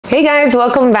Hey guys,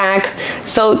 welcome back.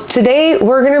 So today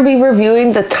we're going to be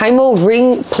reviewing the Tymo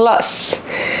Ring Plus,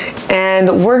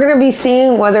 and we're going to be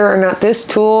seeing whether or not this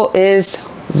tool is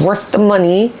worth the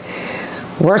money,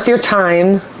 worth your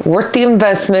time, worth the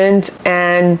investment,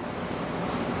 and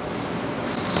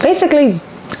basically,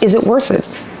 is it worth it?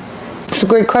 It's a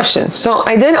great question. So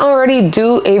I did already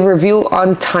do a review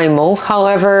on Tymo.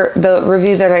 However, the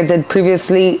review that I did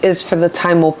previously is for the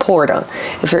Tymo Porta.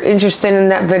 If you're interested in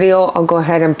that video, I'll go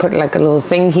ahead and put like a little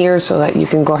thing here so that you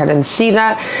can go ahead and see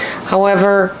that.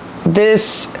 However,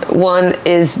 this one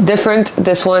is different.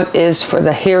 This one is for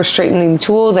the hair straightening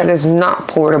tool that is not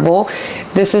portable.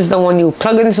 This is the one you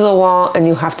plug into the wall and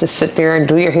you have to sit there and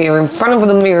do your hair in front of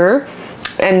the mirror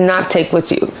and not take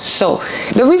with you. So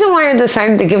the reason why I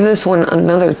decided to give this one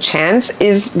another chance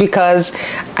is because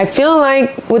I feel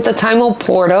like with the Tymo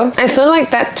Porta, I feel like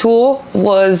that tool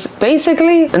was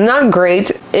basically not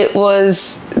great. It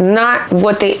was not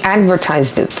what they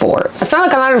advertised it for. I feel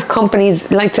like a lot of companies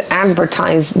like to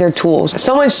advertise their tools,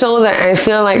 so much so that I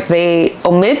feel like they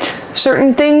omit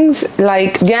certain things.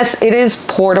 Like, yes, it is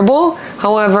portable.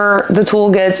 However, the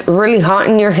tool gets really hot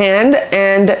in your hand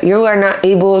and you are not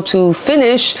able to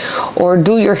finish or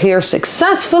do your hair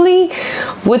successfully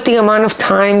with the amount of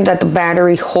time that the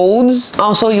battery holds.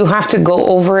 Also, you have to go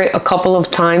over it a couple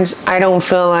of times. I don't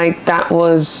feel like that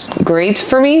was great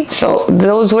for me. So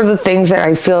those were the things that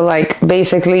I feel like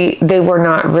basically they were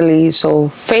not really so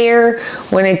fair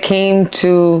when it came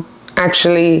to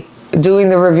actually doing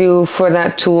the review for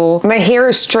that tool. My hair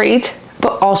is straight,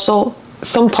 but also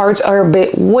some parts are a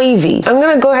bit wavy. I'm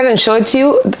gonna go ahead and show it to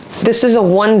you. This is a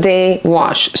 1-day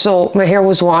wash. So my hair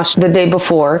was washed the day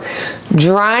before,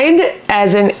 dried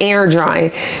as an air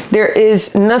dry. There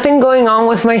is nothing going on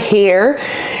with my hair.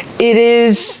 It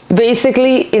is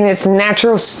basically in its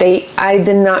natural state. I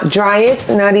did not dry it,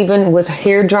 not even with a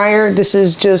hair dryer. This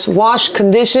is just wash,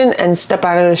 condition, and step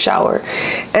out of the shower.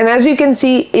 And as you can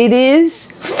see, it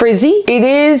is frizzy. It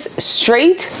is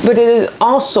straight, but it is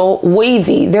also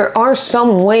wavy. There are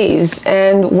some waves,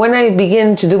 and when I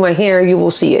begin to do my hair, you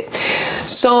will see it.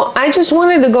 So I just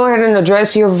wanted to go ahead and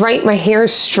address, you're right, my hair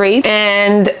is straight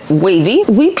and wavy.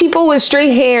 We people with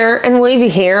straight hair and wavy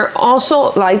hair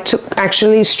also like to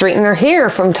actually straighten our hair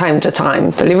from time to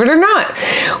time. Believe it or not,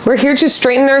 we're here to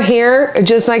straighten our hair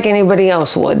just like anybody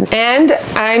else would. And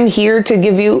I'm here to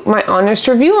give you my honest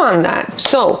review on that.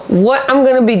 So what I'm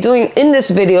going to be doing in this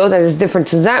video that is different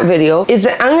to that video is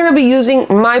that I'm going to be using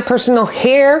my personal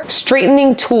hair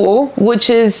straightening tool, which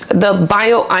is the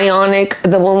Ionic,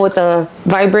 the one with the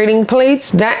vibrating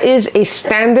plates. That is a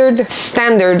standard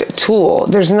tool.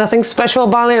 There's nothing special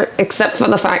about it except for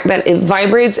the fact that it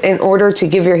vibrates in order to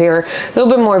give your hair a little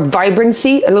bit more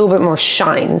vibrancy, a little bit more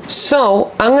shine.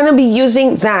 So I'm going to be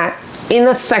using that in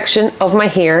a section of my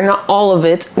hair, not all of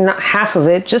it, not half of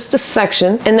it, just a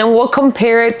section. And then we'll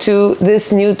compare it to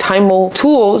this new Tymo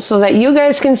tool so that you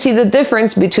guys can see the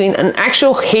difference between an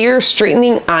actual hair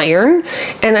straightening iron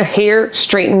and a hair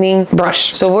straightening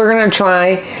brush. So we're gonna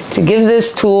try to give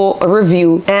this tool a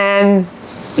review. And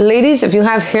ladies, if you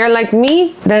have hair like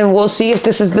me, then we'll see if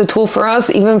this is the tool for us,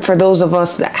 even for those of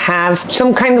us that have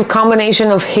some kind of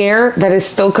combination of hair that is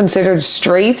still considered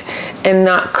straight and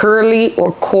not curly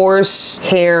or coarse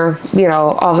hair, you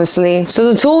know, obviously.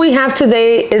 So the tool we have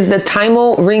today is the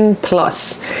Tymo Ring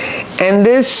Plus, and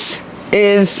this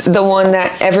is the one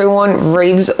that everyone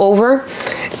raves over.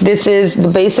 This is the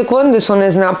basic one. This one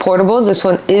is not portable. This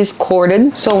one is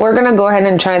corded. So we're gonna go ahead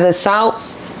and try this out.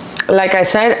 Like I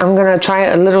said, I'm gonna try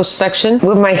a little section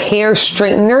with my hair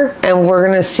straightener and we're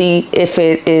gonna see if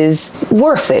it is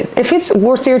worth it, if it's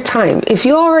worth your time. If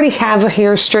you already have a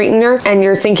hair straightener and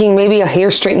you're thinking maybe a hair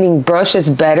straightening brush is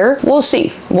better, we'll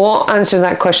see. We'll answer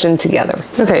that question together.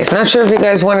 Okay, not sure if you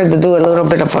guys wanted to do a little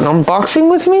bit of an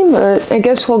unboxing with me, but I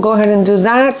guess we'll go ahead and do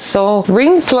that. So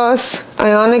Ring Plus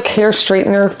Ionic hair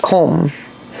straightener comb.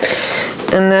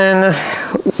 And then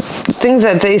things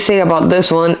that they say about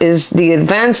this one is the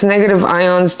advanced negative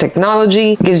ions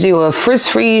technology gives you a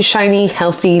frizz-free, shiny,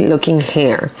 healthy looking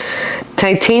hair.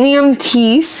 Titanium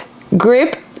teeth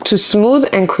grip to smooth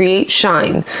and create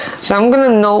shine. So I'm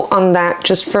gonna note on that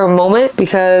just for a moment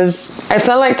because I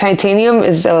felt like titanium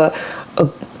is a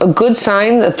good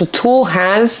sign that the tool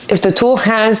has. If the tool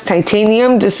has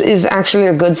titanium, this is actually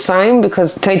a good sign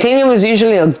because titanium is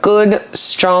usually a good,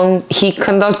 strong heat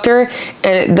conductor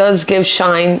and it does give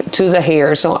shine to the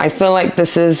hair. So I feel like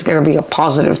this is going to be a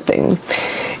positive thing.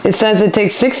 It It says it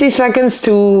takes 60 seconds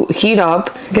to heat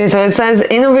up. Okay, so it says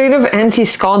innovative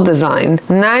anti-scald design,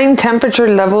 9 temperature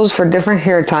levels for different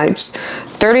hair types,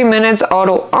 30 minutes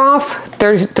auto off,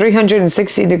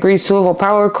 360 degree swivel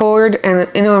power cord, and an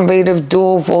innovative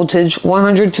dual voltage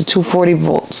 100 to 240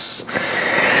 volts.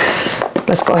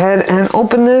 Let's go ahead and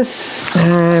open this.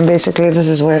 And basically this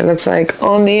is what it looks like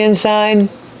on the inside.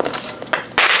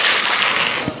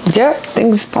 Yeah,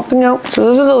 things popping out. So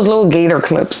those are those little gator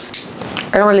clips.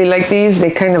 I don't really like these. They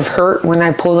kind of hurt when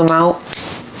I pull them out.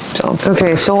 So,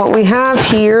 okay, so what we have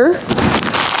here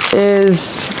is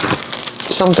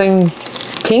something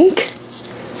pink.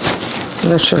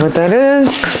 I'm not sure what that is.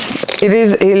 It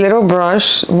is a little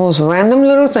brush, most random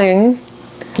little thing.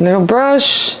 Little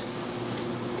brush.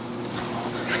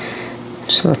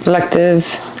 It's reflective.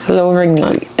 Hello, ring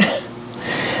light.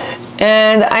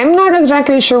 And I'm not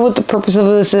exactly sure what the purpose of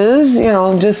this is, you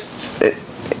know, just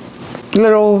a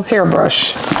little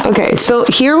hairbrush. Okay, so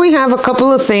here we have a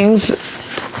couple of things,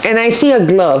 and I see a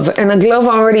glove, and a glove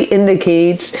already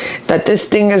indicates that this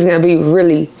thing is gonna be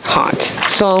really hot.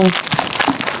 So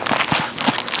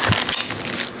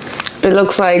it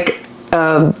looks like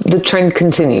the trend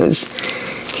continues.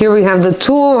 Here we have the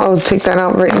tool. I'll take that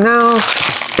out right now.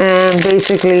 And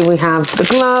basically we have the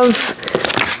glove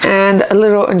and a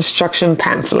little instruction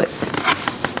pamphlet.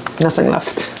 Nothing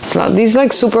left. So these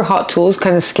like super hot tools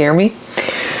kind of scare me.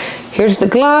 Here's the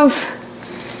glove.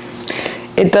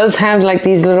 It does have like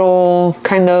these little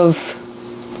kind of,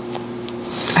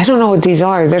 I don't know what these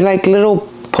are. They're like little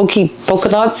polka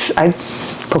dots.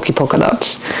 Polka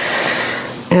dots.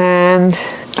 And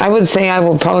I would say I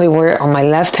will probably wear it on my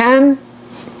left hand.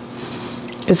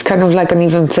 It's kind of like an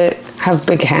even fit. I have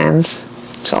big hands,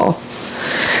 so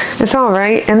it's all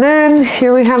right. And then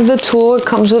here we have the tool. It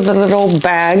comes with a little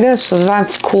bag, so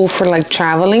that's cool for like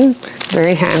traveling.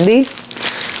 Very handy.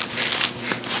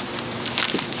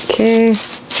 Okay, let's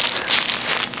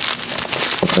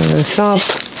open this up.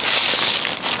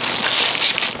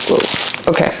 Whoa.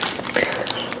 Okay,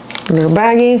 a little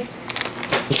baggie.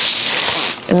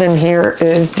 And then here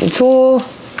is the tool.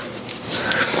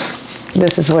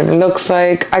 This is what it looks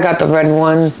like. I got the red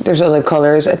one. There's other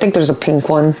colors. I think there's a pink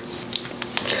one.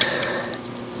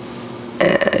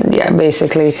 And yeah,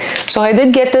 basically. So I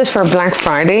did get this for Black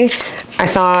Friday. I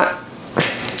thought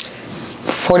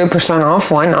 40%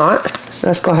 off, why not?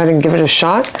 Let's go ahead and give it a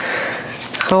shot.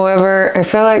 However, I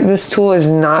feel like this tool is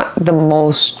not the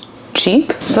most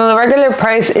cheap. So the regular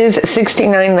price is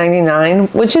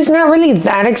 $69.99, which is not really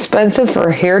that expensive for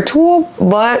a hair tool,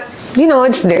 but you know,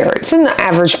 it's there. It's in the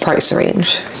average price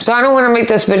range. So I don't want to make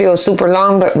this video super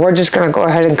long, but we're just going to go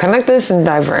ahead and connect this and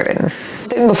dive right in.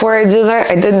 Before I do that,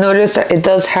 I did notice that it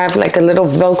does have like a little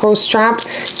Velcro strap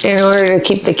in order to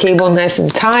keep the cable nice and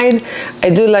tied. I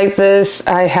do like this.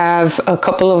 I have a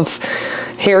couple of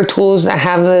hair tools that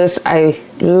have this. I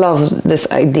love this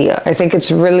idea. I think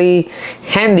it's really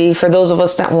handy for those of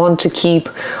us that want to keep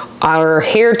our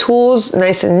hair tools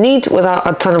nice and neat without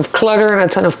a ton of clutter and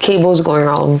a ton of cables going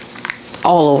on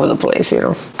all over the place, you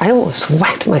know. I almost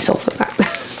whacked myself with that.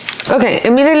 Okay,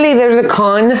 immediately there's a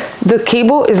con. The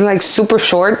cable is like super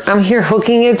short. I'm here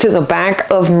hooking it to the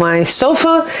back of my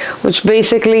sofa, which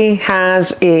basically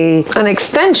has an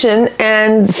extension,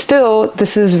 and still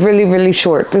this is really, really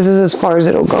short. This is as far as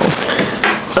it'll go.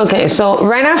 Okay, so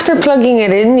right after plugging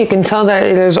it in, you can tell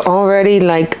that there's already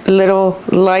like little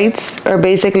lights are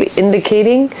basically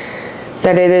indicating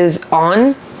that it is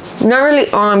on. Not really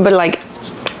on, but like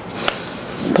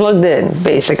plugged in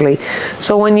basically.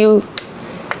 So when you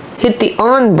hit the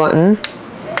on button,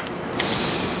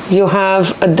 you'll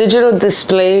have a digital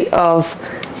display of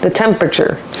the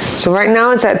temperature. So right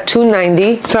now it's at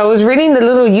 290. So I was reading the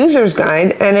little user's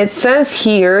guide, and it says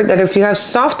here that if you have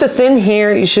soft to thin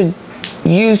hair, you should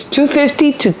use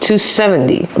 250 to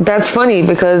 270. That's funny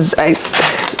because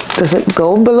does it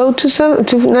go below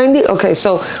 290? Okay,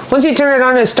 so once you turn it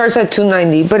on, it starts at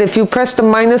 290. But if you press the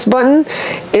minus button,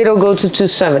 it'll go to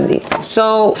 270.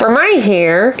 So for my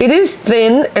hair, it is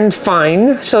thin and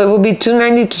fine. So it will be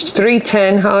 290 to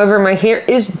 310. However, my hair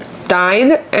is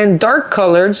dyed and dark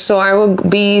colored, so I will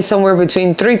be somewhere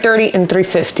between 330 and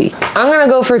 350. I'm gonna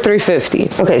go for 350.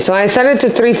 Okay, so I set it to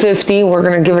 350. We're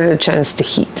gonna give it a chance to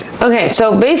heat. Okay,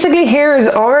 so basically hair is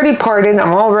already parted.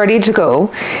 I'm all ready to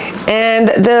go. And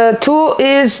the tool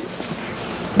is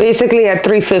basically at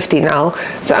 350 now.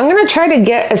 So I'm gonna try to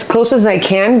get as close as I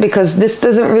can because this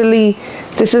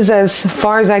is as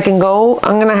far as I can go.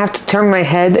 I'm gonna have to turn my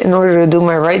head in order to do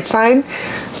my right side.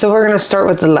 So we're gonna start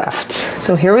with the left.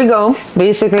 So here we go.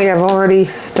 Basically, I've already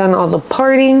done all the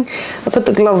parting. I put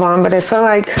the glove on, but I feel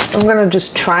like I'm gonna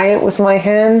just try it with my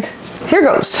hand. Here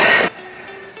goes.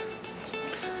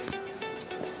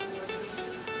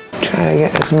 try to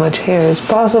get as much hair as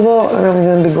possible, and I'm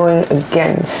going to be going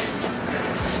against.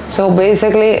 So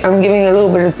basically, I'm giving a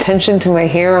little bit of tension to my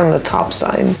hair on the top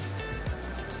side.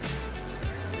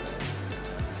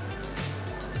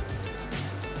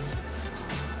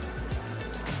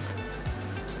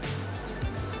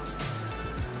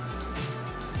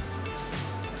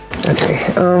 Okay,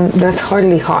 that's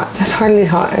hardly hot. That's hardly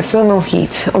hot. I feel no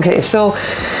heat. Okay, so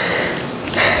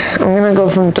I'm gonna go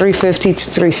from 350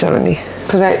 to 370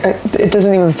 because it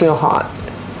doesn't even feel hot.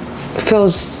 It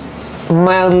feels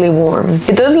mildly warm.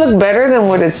 It does look better than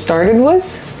what it started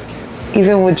with,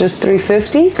 even with just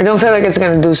 350. I don't feel like it's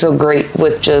gonna do so great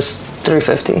with just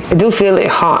 350. I do feel it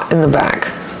hot in the back.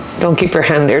 Don't keep your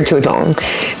hand there too long.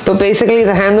 But basically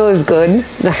the handle is good.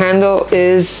 The handle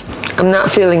is, I'm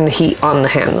not feeling the heat on the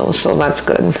handle, so that's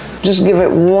good. Just give it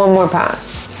one more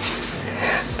pass.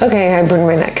 Okay, I burned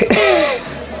my neck.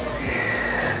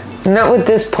 Not with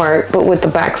this part, but with the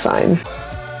back side.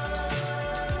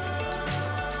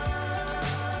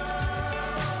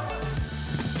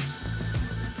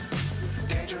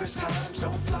 Dangerous times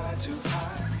don't fly too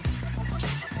high.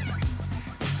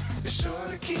 Be sure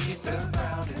to keep the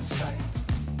ground in sight.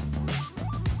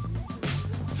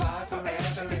 Fly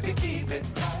forever if you keep it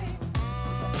tight.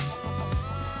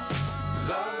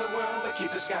 Love the world, but keep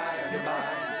the sky on your mind.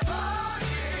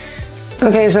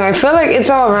 Okay, so I feel like it's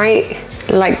all right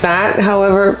like that.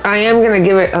 However, I am gonna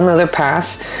give it another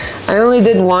pass. I only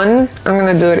did one. I'm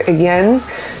gonna do it again,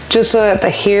 just so that the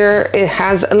hair, it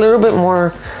has a little bit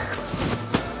more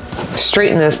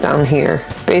straightness down here.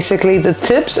 Basically the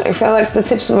tips, I feel like the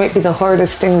tips might be the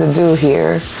hardest thing to do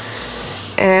here.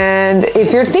 And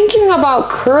if you're thinking about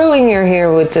curling your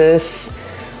hair with this,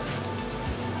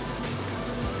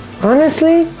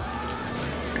 honestly,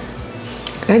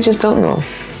 I just don't know.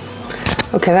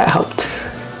 Okay, that helped.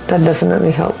 That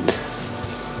definitely helped.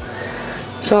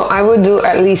 So I would do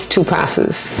at least 2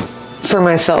 passes for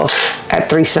myself at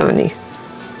 370.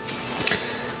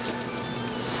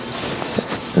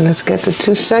 Let's get the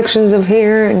 2 sections of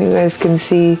hair and you guys can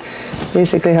see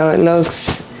basically how it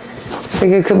looks. I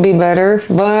think it could be better,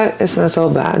 but it's not so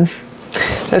bad.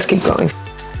 Let's keep going.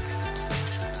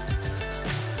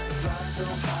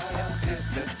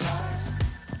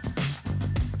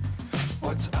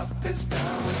 What's up is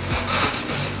down, what's up is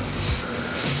right.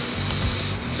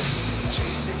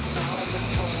 Chasing stars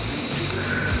and holding you.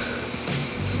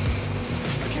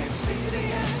 I can't see the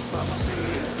end, but I'll see it through.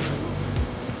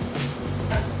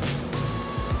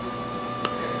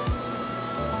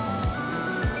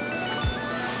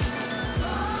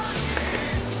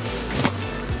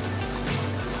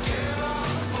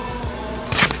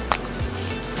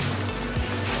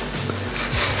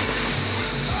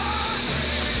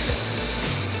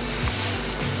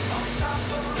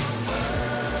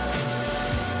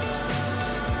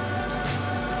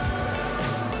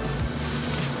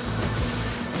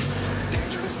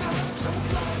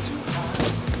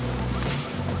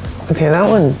 Okay, that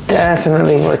one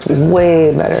definitely worked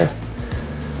way better.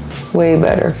 Way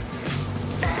better.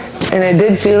 And I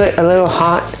did feel it a little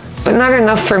hot, but not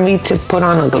enough for me to put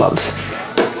on a glove.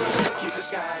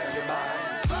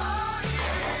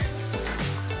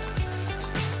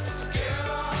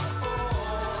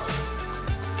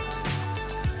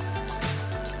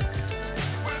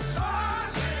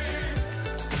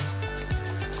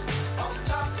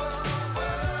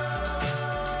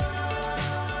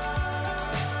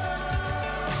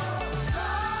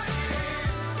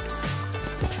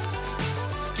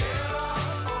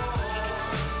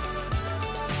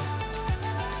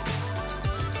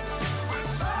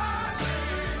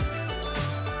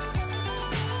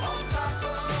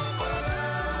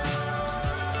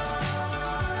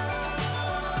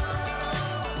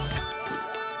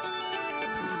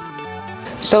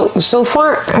 So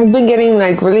far I've been getting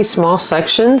like really small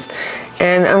sections,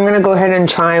 and I'm gonna go ahead and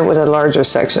try with a larger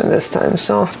section this time.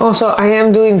 So also I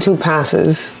am doing 2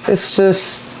 passes. It's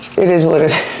just, it is what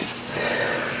it is.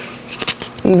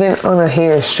 Even on a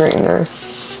hair straightener,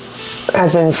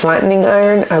 as in flattening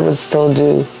iron, I would still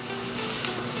do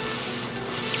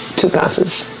 2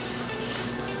 passes.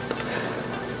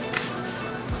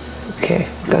 Okay,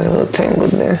 got a little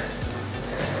tangled there.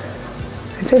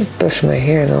 I did brush my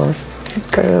hair though.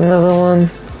 Got another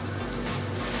one.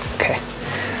 Okay.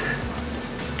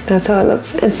 That's how it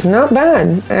looks. It's not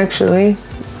bad, actually.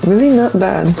 Really not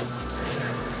bad.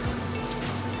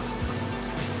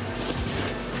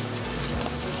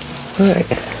 Alright.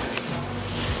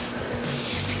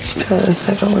 Try the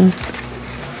second one.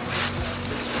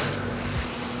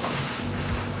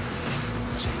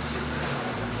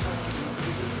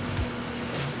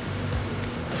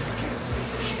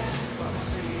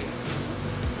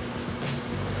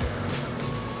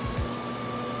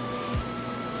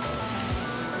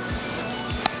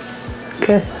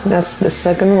 Okay, that's the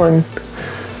second one.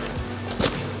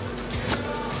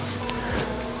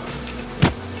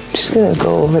 Just gonna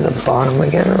go over the bottom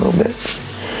again a little bit.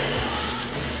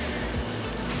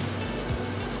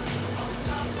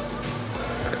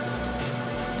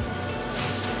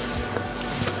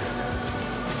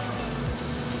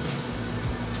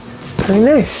 Very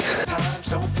nice.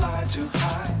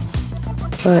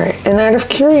 Alright, and out of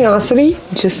curiosity,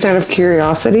 just out of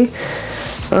curiosity,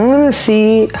 I'm gonna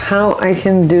see how I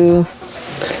can do.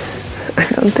 I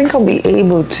don't think I'll be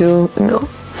able to, no.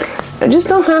 I just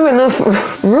don't have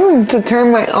enough room to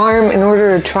turn my arm in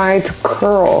order to try to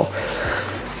curl.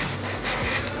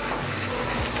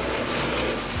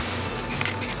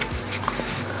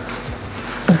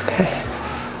 Okay,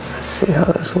 let's see how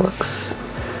this looks.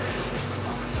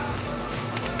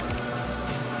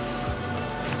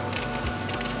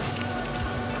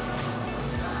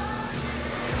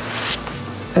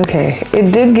 Okay,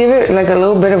 it did give it like a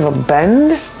little bit of a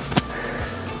bend.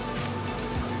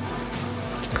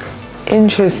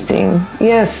 Interesting.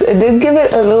 Yes, it did give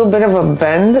it a little bit of a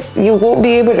bend. You won't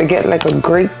be able to get like a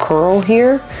great curl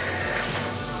here.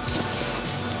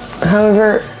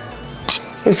 However,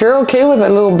 if you're okay with a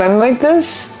little bend like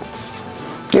this,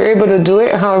 you're able to do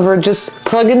it. However, just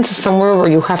plug into somewhere where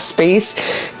you have space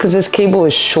because this cable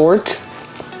is short.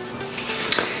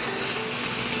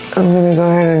 I'm gonna go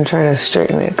ahead and try to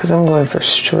straighten it because I'm going for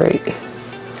straight.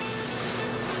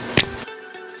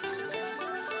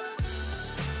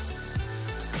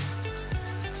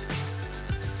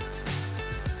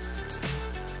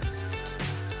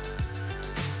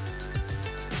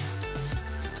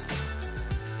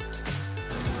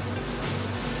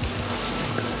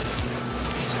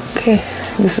 Okay,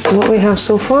 this is what we have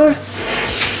so far.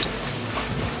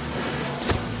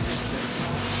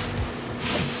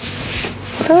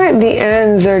 I feel like the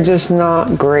ends are just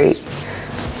not great.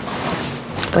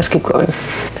 Let's keep going.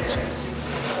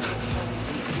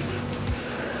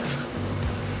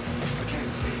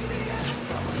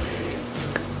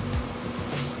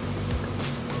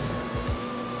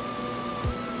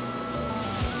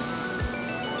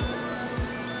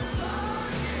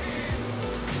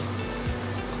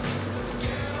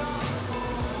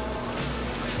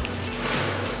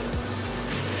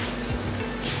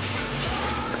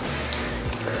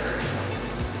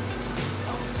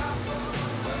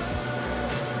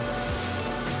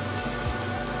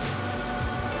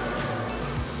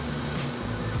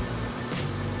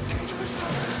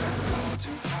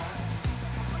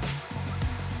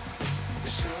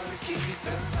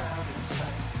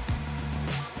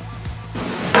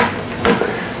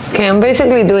 Okay, I'm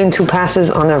basically doing 2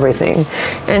 passes on everything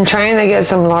and trying to get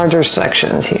some larger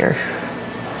sections here.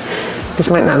 This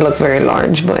might not look very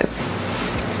large, but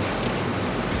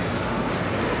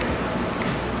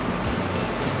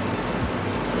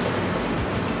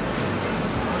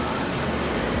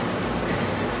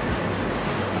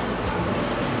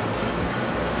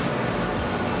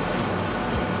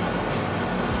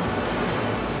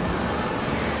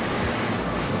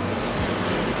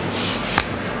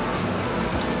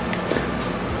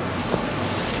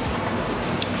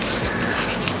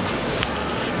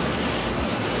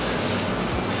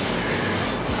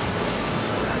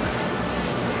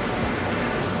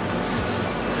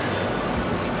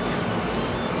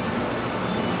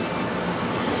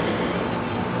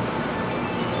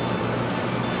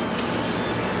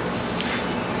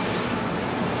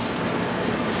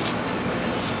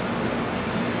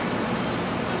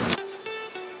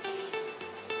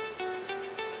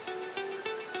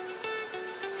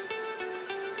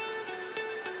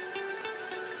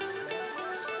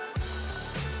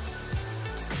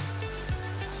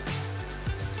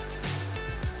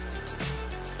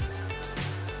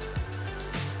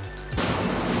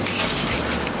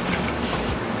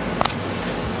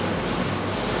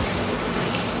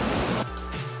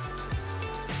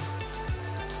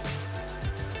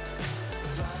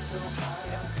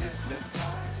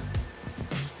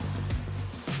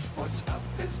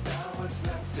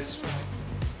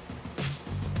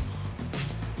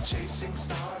chasing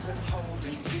stars and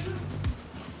holding you.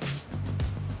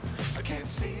 I can't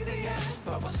see the end,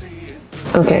 but we'll see it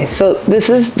through. okay, so this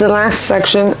is the last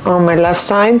section on my left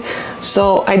side.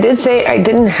 So I did say I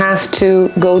didn't have to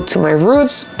go to my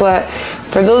roots, but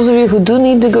for those of you who do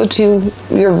need to go to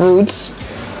your roots,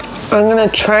 I'm gonna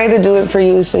try to do it for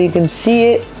you so you can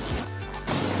see it.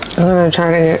 I'm gonna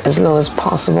try to get as low as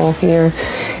possible here,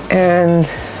 and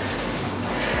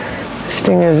this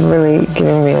thing is really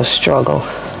giving me a struggle.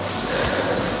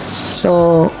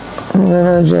 So I'm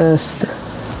gonna just,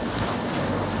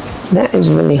 that is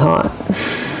really hot.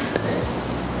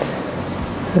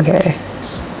 Okay.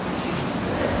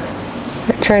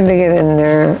 Trying to get in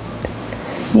there.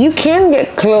 You can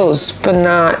get close, but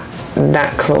not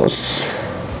that close.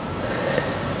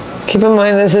 Keep in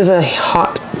mind this is a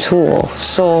hot tool,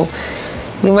 so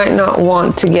you might not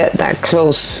want to get that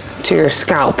close to your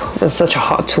scalp with such a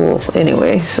hot tool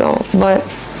anyway. So, but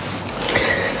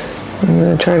I'm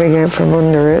gonna try to get from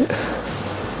under it.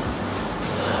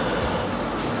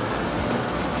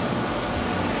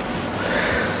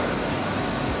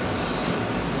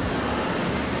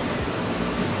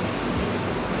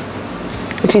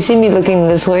 If you see me looking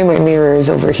this way, my mirror is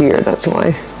over here, that's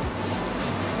why.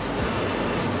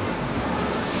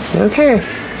 Okay.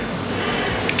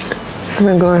 I'm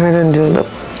gonna go ahead and do the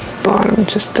bottom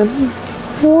just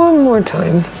one more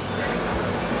time.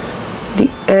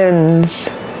 The ends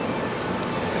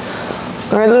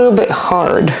are a little bit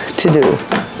hard to do.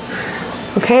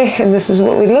 Okay, and this is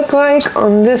what we look like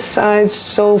on this side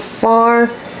so far.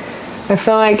 I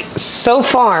feel like so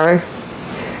far,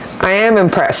 I am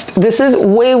impressed. This is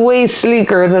way, way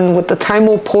sleeker than what the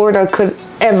Tymo Porta could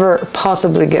ever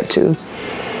possibly get to.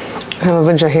 I have a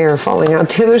bunch of hair falling out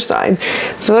the other side.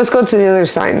 So let's go to the other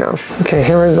side now. Okay,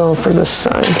 here we go for this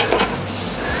side.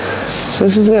 So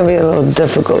this is gonna be a little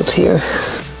difficult here.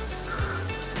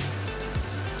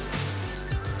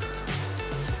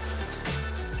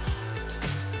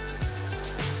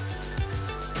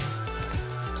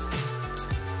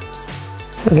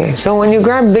 Okay, so when you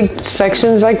grab big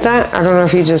sections like that, I don't know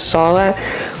if you just saw that,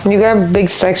 when you grab big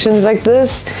sections like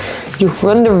this, you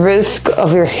run the risk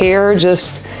of your hair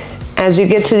just, as you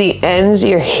get to the ends,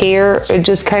 your hair, it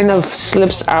just kind of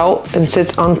slips out and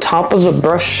sits on top of the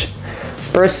brush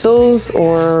bristles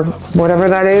or whatever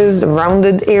that is, the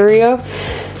rounded area.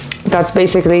 That's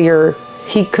basically your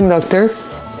heat conductor.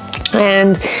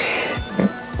 And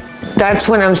that's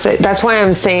why I'm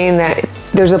saying that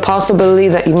there's a possibility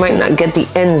that you might not get the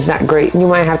ends that great. You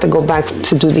might have to go back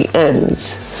to do the ends.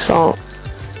 So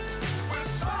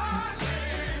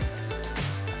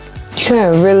you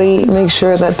gotta really make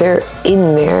sure that they're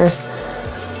in there.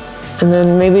 And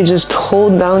then maybe just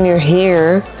hold down your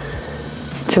hair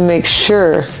to make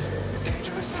sure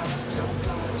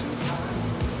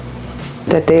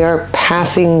that they are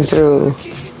passing through.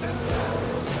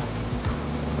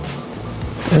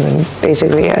 And then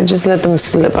basically, yeah, just let them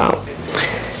slip out.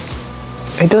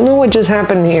 I don't know what just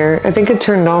happened here. I think it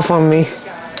turned off on me.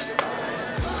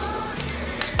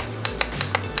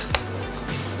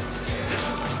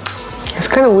 It's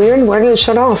kind of weird. Why did it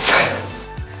shut off?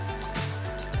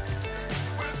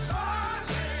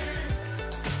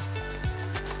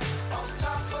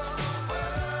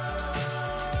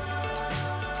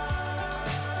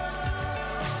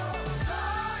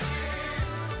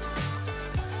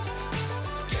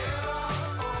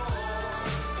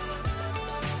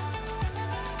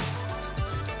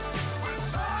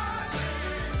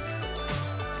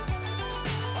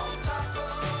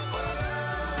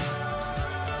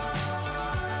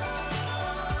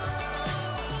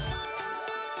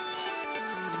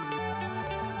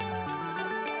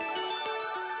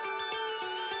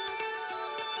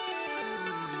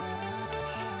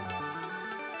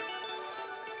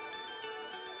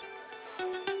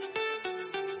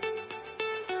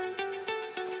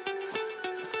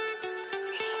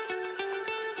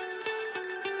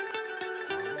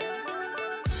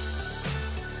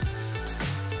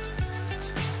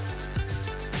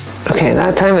 Okay,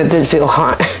 that time it did feel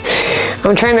hot.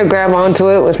 I'm trying to grab onto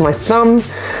it with my thumb.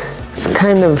 It's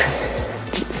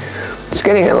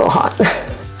getting a little hot.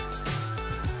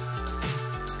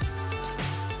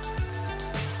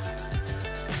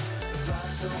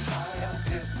 So high, I'm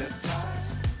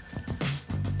hypnotized.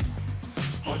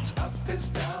 What's up is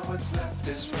down, what's left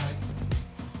is right.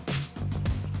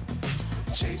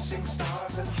 Chasing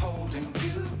stars and holding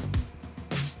you.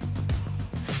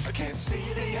 I can't see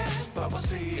the end, but we'll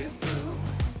see it through.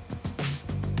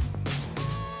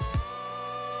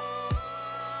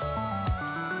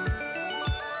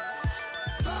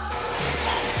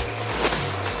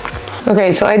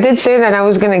 Okay, so I did say that I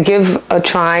was gonna give a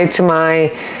try to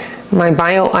my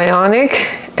Ionic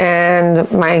and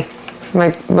my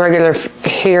regular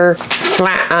hair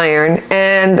flat iron,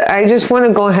 and I just want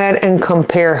to go ahead and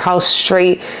compare how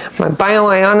straight my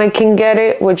Ionic can get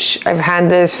it, which I've had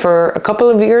this for a couple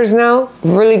of years now.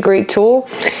 Really great tool,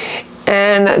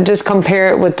 and just compare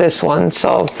it with this one.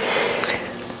 So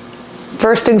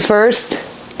first things first,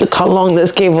 look how long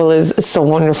this cable is. It's so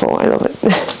wonderful. I love it.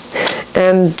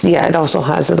 And yeah, it also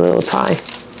has a little tie.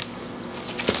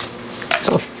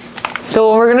 So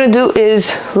what we're gonna do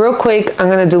is, real quick, I'm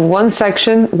gonna do one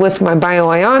section with my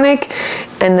Ionic,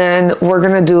 And then we're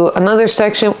gonna do another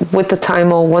section with the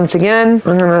Tymo once again.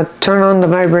 I'm gonna turn on the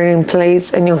vibrating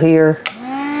plates and you'll hear.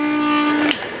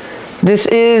 This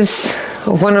is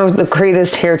one of the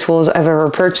greatest hair tools I've ever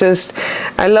purchased.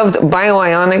 I loved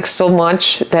Ionic so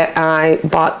much that I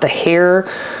bought the hair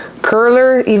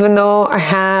curler, even though I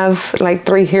have like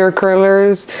 3 hair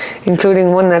curlers,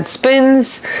 including one that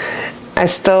spins. I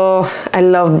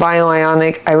love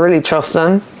Ionic. I really trust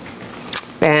them.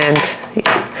 And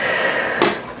yeah.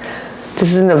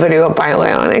 This isn't a video of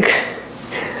Ionic,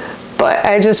 but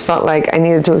I just felt like I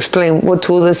needed to explain what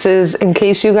tool this is. In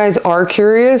case you guys are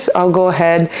curious, I'll go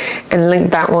ahead and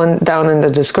link that one down in the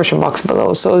description box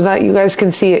below so that you guys can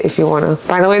see it if you want to.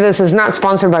 By the way, this is not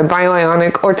sponsored by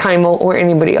Ionic or Tymo or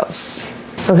anybody else.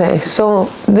 Okay, so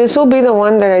this will be the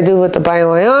one that I do with the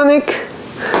Ionic.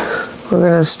 We're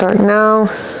gonna start now.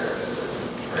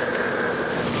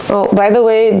 Oh, by the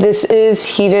way, this is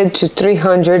heated to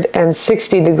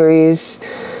 360 degrees.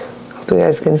 Hope you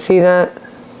guys can see that.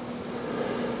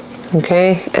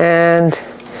 Okay, and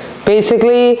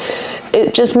basically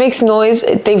it just makes noise.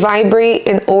 They vibrate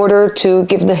in order to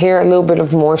give the hair a little bit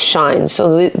of more shine.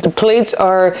 So the plates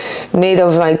are made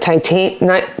of like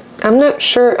titanium. I'm not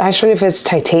sure actually if it's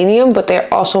titanium, but they're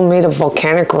also made of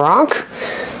volcanic rock,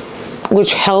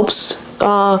 which helps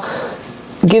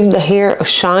give the hair a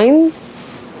shine.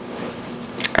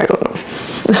 I don't know.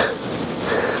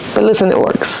 But listen, it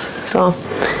works. So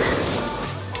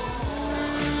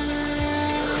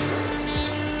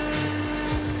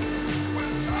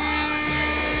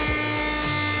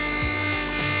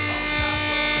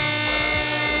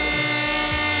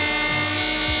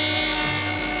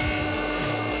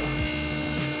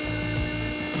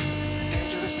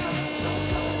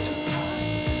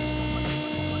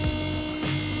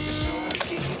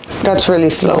that's really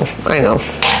slow, I know.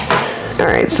 All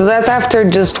right, so that's after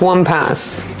just one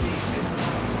pass.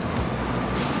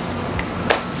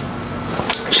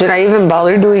 Should I even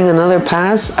bother doing another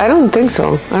pass? I don't think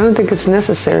so. I don't think it's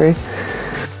necessary.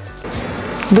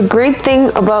 The great thing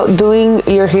about doing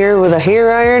your hair with a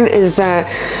hair iron is that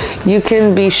you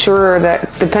can be sure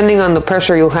that depending on the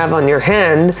pressure you have on your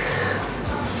hand,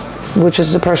 which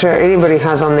is the pressure anybody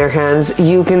has on their hands,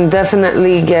 you can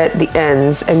definitely get the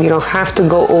ends and you don't have to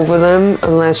go over them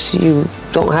unless you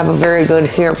don't have a very good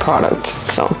hair product.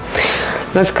 So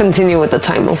let's continue with the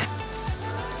Tymo.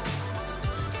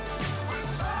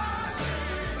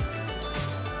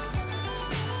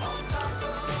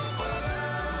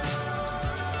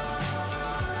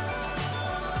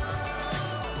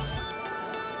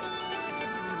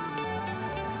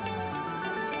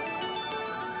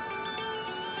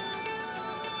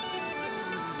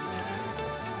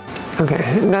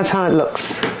 Okay, that's how it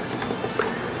looks.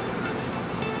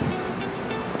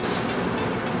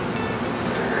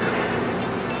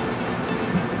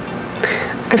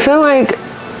 I feel like,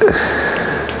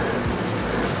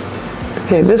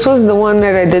 okay, this was the one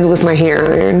that I did with my hair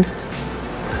iron.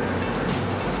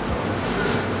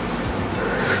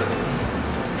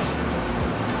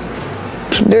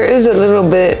 There is a little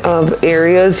bit of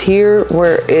areas here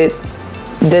where it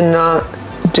did not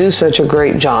do such a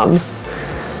great job.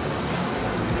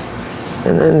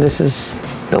 And then this is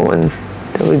the one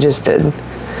that we just did,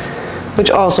 which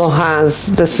also has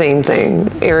the same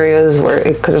thing, areas where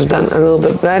it could have done a little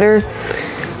bit better.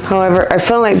 However, I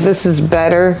feel like this is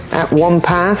better at one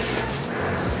pass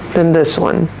than this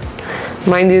one.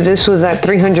 Mind you, this was at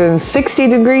 360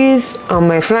 degrees on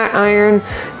my flat iron.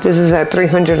 This is at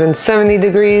 370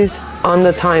 degrees on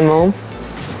the Tymo.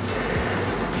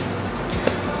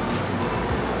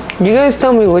 You guys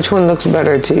tell me which one looks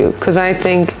better to you, because I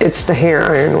think it's the hair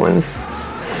iron one.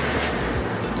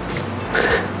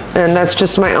 And that's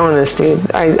just my honesty.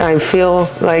 I feel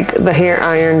like the hair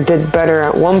iron did better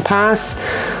at one pass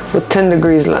with 10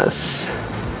 degrees less.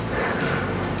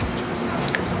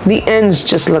 The ends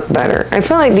just look better. I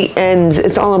feel like the ends,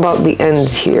 it's all about the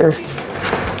ends here.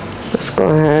 Let's go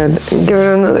ahead and give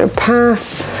it another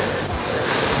pass.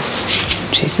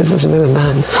 Jesus, this is really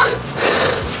bad.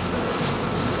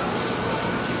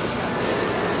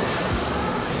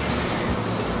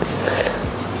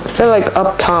 I feel like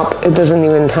up top it doesn't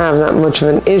even have that much of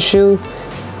an issue,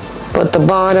 but the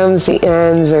bottoms, the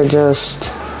ends are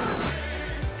just...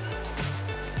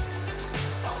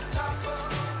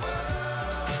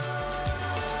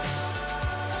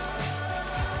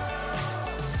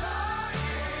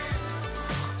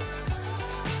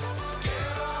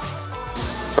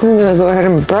 I'm gonna go ahead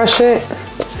and brush it,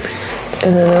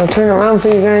 and then I'll turn around for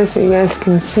you guys so you guys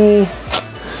can see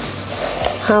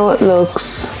how it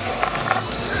looks.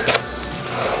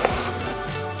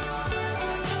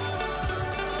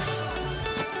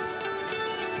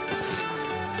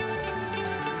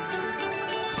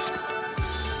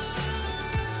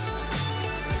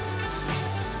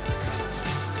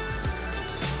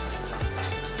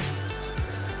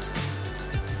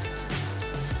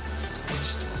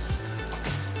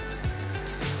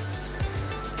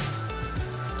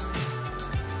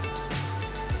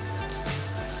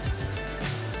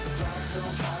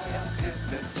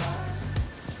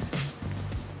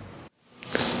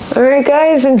 All right,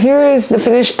 guys, and here is the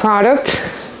finished product.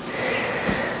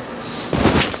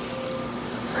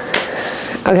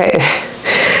 Okay,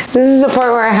 this is the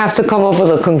part where I have to come up with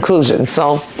a conclusion.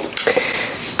 So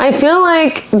I feel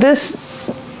like this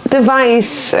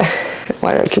device,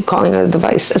 why do I keep calling it a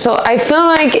device? So I feel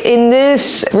like in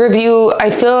this review, I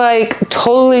feel like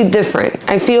totally different.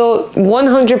 I feel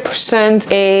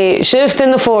 100% a shift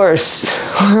in the force,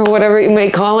 or whatever you may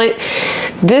call it.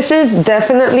 This is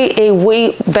definitely a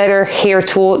way better hair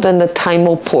tool than the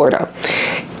Tymo Porta.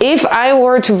 If I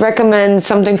were to recommend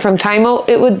something from Tymo,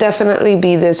 it would definitely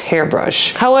be this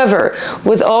hairbrush. However,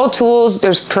 with all tools,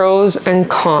 there's pros and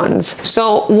cons.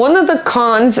 So one of the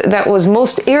cons that was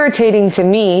most irritating to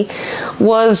me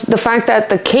was the fact that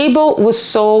the cable was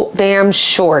so damn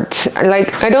short.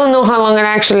 Like, I don't know how long it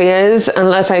actually is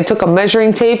unless I took a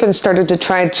measuring tape and started to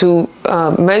try to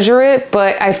measure it,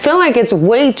 but I feel like it's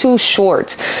way too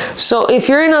short. So if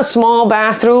you're in a small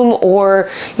bathroom or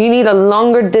you need a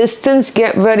longer distance,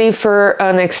 get ready for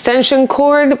an extension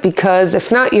cord, because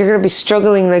if not, you're gonna be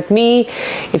struggling like me.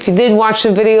 If you did watch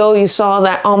the video, you saw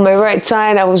that on my right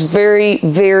side I was very,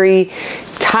 very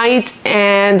tight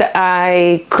and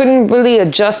I couldn't really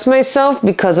adjust myself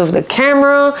because of the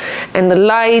camera and the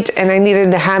light, and I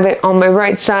needed to have it on my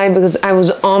right side because I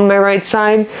was on my right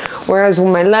side, whereas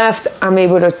with my left I'm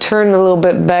able to turn a little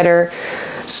bit better.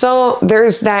 So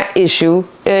there's that issue.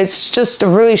 It's just a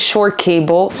really short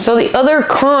cable. So the other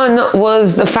con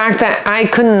was the fact that I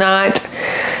could not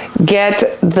get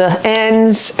the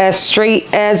ends as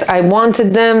straight as I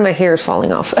wanted them. My hair is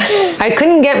falling off. I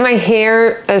couldn't get my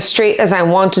hair as straight as I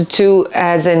wanted to,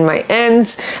 as in my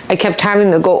ends. I kept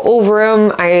having to go over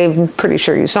them. I'm pretty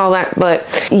sure you saw that, but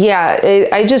yeah,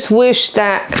 I just wish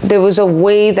that there was a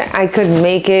way that I could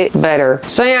make it better.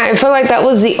 So yeah, I feel like that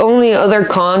was the only other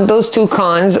con, those two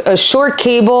cons, a short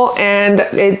cable and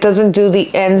it doesn't do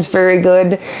the ends very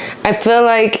good. I feel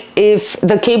like if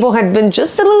the cable had been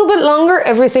just a little bit longer,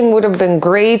 everything would have been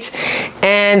great.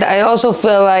 And I also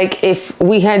feel like if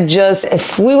we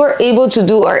were able to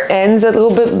do our ends a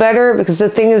little bit better, because the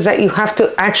thing is that you have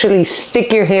to actually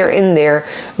stick your hair in there.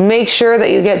 Make sure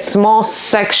that you get small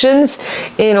sections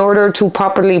in order to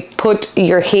properly put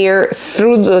your hair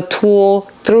through the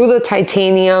tool, through the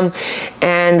titanium,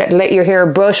 and let your hair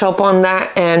brush up on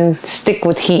that and stick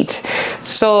with heat.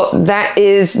 So that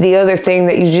is the other thing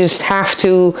that you just have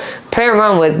to play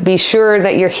around with. Be sure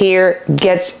that your hair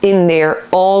gets in there,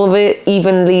 all of it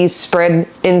evenly spread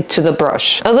into the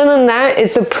brush. Other than that,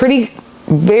 it's a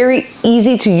very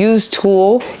easy to use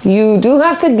tool. You do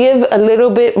have to give a little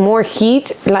bit more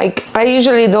heat. Like, I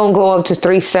usually don't go up to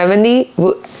 370.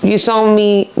 You saw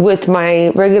me with my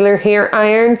regular hair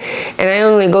iron and I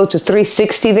only go to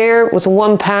 360 there. With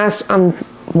one pass, I'm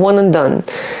one and done.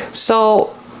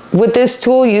 So with this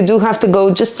tool, you do have to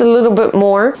go just a little bit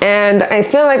more. And I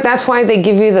feel like that's why they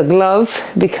give you the glove,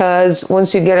 because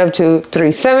once you get up to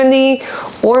 370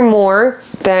 or more,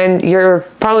 then you're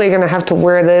probably gonna have to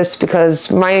wear this, because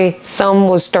my thumb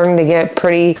was starting to get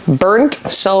pretty burnt.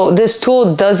 So this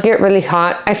tool does get really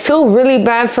hot. I feel really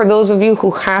bad for those of you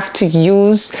who have to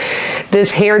use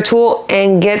this hair tool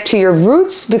and get to your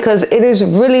roots, because it is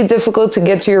really difficult to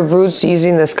get to your roots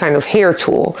using this kind of hair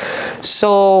tool.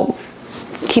 So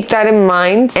keep that in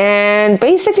mind. And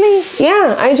basically,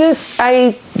 yeah,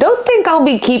 I don't think I'll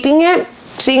be keeping it,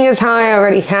 seeing as how I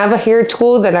already have a hair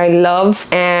tool that I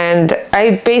love. And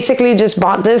I basically just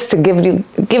bought this to give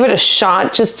it a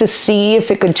shot, just to see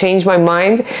if it could change my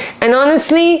mind. And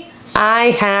honestly, I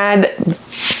had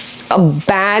a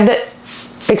bad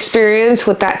experience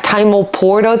with that Tymo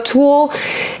Porta tool,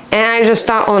 and I just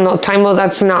thought, oh no, Tymo,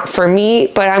 that's not for me.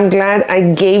 But I'm glad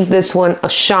I gave this one a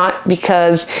shot,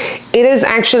 because it is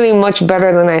actually much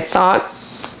better than I thought.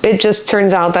 It just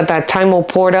turns out that that Tymo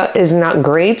Porta is not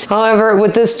great. However,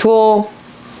 with this tool,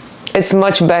 it's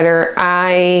much better.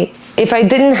 If I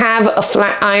didn't have a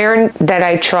flat iron that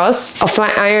I trust, a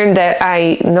flat iron that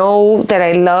I know that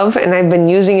I love and I've been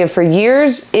using it for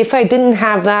years, if I didn't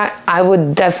have that, I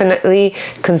would definitely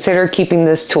consider keeping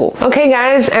this tool. Okay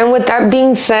guys, and with that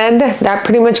being said, that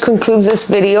pretty much concludes this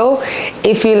video.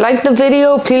 If you liked the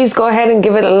video, please go ahead and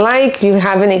give it a like. If you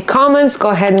have any comments, go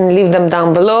ahead and leave them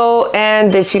down below.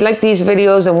 And if you like these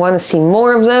videos and want to see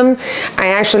more of them, I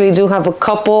actually do have a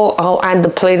couple. I'll add the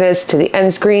playlist to the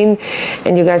end screen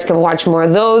and you guys can watch more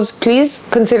of those. Please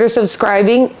consider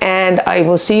subscribing, and I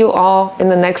will see you all in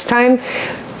the next time.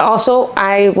 Also,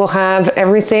 I will have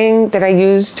everything that I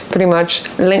used pretty much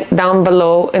linked down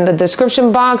below in the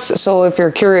description box. So if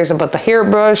you're curious about the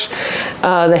hairbrush,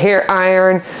 the hair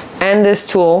iron, and this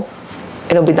tool,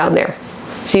 it'll be down there.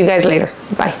 See you guys later.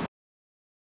 Bye.